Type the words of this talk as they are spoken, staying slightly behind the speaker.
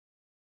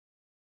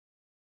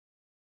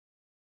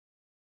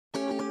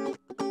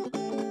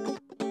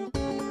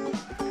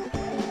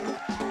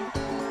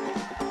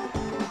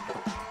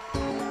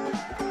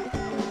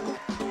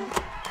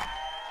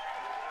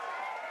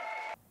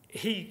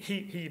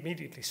he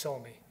immediately saw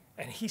me,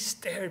 and he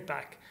stared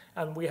back,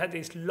 and we had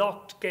these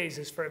locked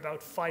gazes for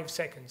about 5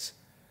 seconds.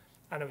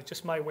 And it was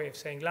just my way of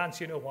saying, Lance,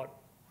 you know what?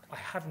 I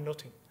have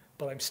nothing,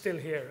 but I'm still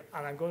here,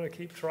 and I'm going to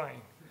keep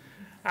trying.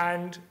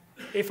 And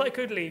if I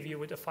could leave you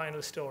with a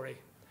final story,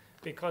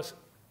 because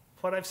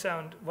what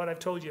I've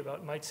told you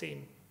about might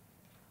seem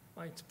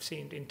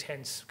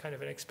intense, kind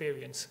of an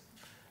experience.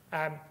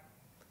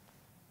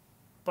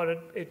 But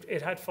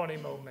it had funny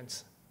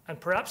moments. And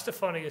perhaps the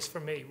funniest for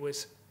me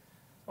was,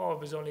 it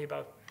was only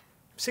about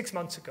 6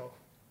 months ago.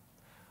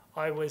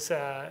 I was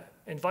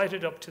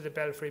invited up to the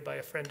Belfry by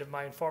a friend of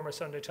mine, former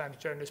Sunday Times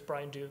journalist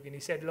Brian Dugan. He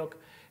said, look,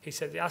 he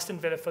said, the Aston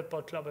Villa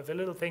Football Club have a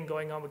little thing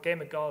going on, a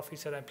game of golf. He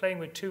said, I'm playing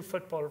with 2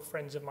 football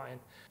friends of mine.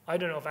 I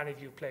don't know if any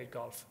of you played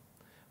golf,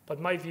 but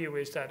my view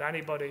is that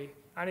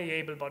any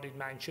able-bodied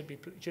man should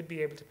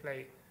be able to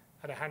play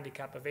at a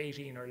handicap of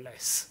 18 or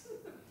less.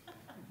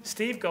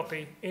 Steve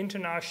Guppy,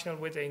 international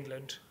with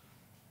England,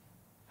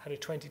 had a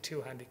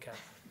 22 handicap.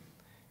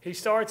 He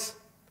starts,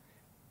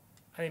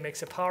 and he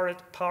makes a par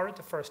at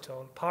the first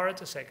hole, par at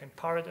the second,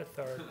 par at the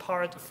third,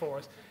 par at the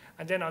fourth,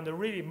 and then on the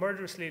really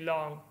murderously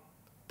long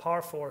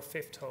par 4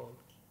 fifth hole,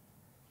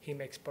 he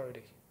makes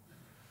birdie.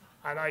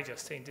 And I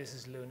just think this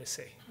is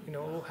lunacy. You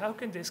know, how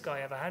can this guy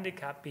have a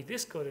handicap, be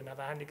this good and have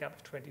a handicap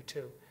of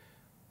 22?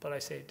 But I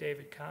say,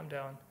 David, calm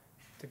down.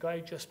 The guy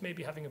just may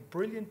be having a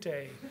brilliant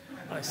day.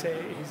 I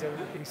say,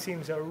 he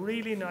seems a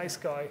really nice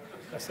guy.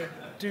 I said,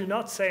 do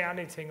not say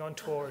anything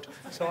untoward.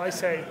 So I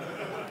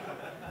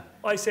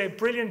say,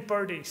 brilliant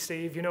birdie,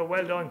 Steve. You know,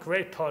 well done,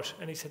 great putt.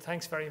 And he said,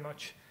 thanks very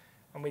much.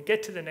 And we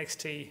get to the next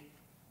tee,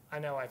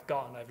 and now I've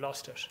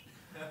lost it.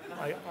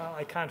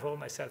 I can't hold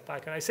myself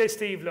back. And I say,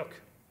 Steve,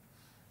 look,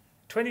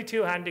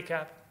 22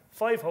 handicap,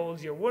 5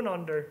 holes, you're 1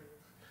 under.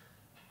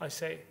 I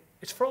say,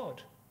 it's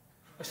fraud.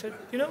 I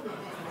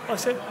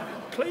said,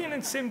 plain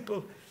and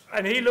simple.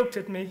 And he looked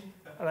at me,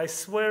 and I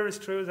swear as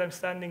true as I'm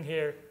standing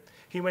here,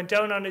 he went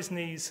down on his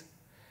knees,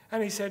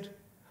 and he said,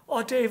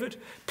 oh, David,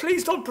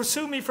 please don't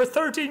pursue me for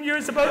 13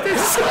 years about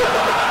this.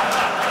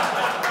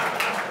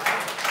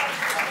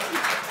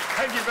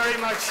 Thank you very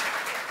much.